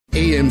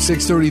AM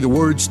 630 The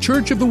Word's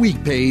Church of the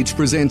Week page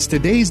presents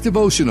today's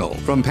devotional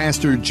from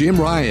Pastor Jim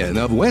Ryan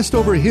of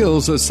Westover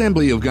Hills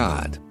Assembly of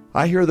God.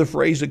 I hear the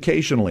phrase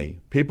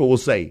occasionally. People will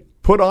say,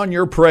 put on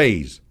your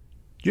praise.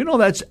 Do you know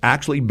that's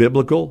actually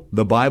biblical?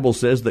 The Bible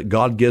says that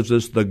God gives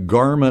us the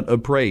garment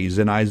of praise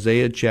in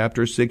Isaiah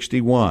chapter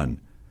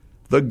 61.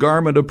 The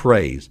garment of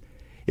praise.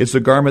 It's a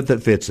garment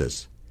that fits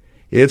us.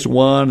 It's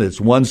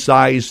one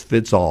size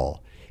fits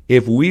all.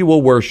 If we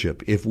will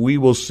worship, if we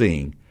will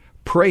sing,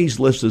 praise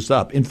lifts us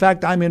up. In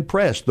fact, I'm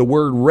impressed. The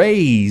word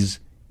raise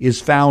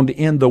is found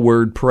in the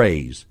word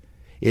praise.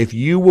 If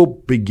you will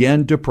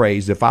begin to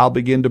praise, if I'll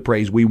begin to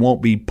praise, we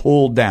won't be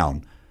pulled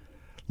down.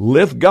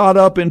 Lift God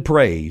up in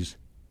praise,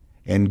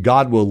 and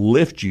God will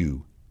lift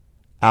you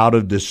out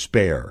of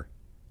despair.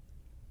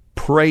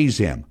 Praise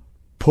Him.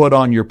 Put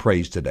on your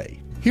praise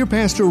today. Hear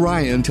Pastor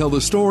Ryan tell the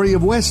story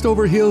of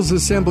Westover Hills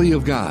Assembly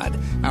of God,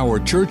 our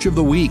Church of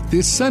the Week,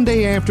 this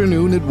Sunday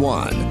afternoon at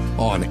 1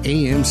 on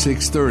AM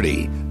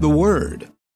 630, The Word.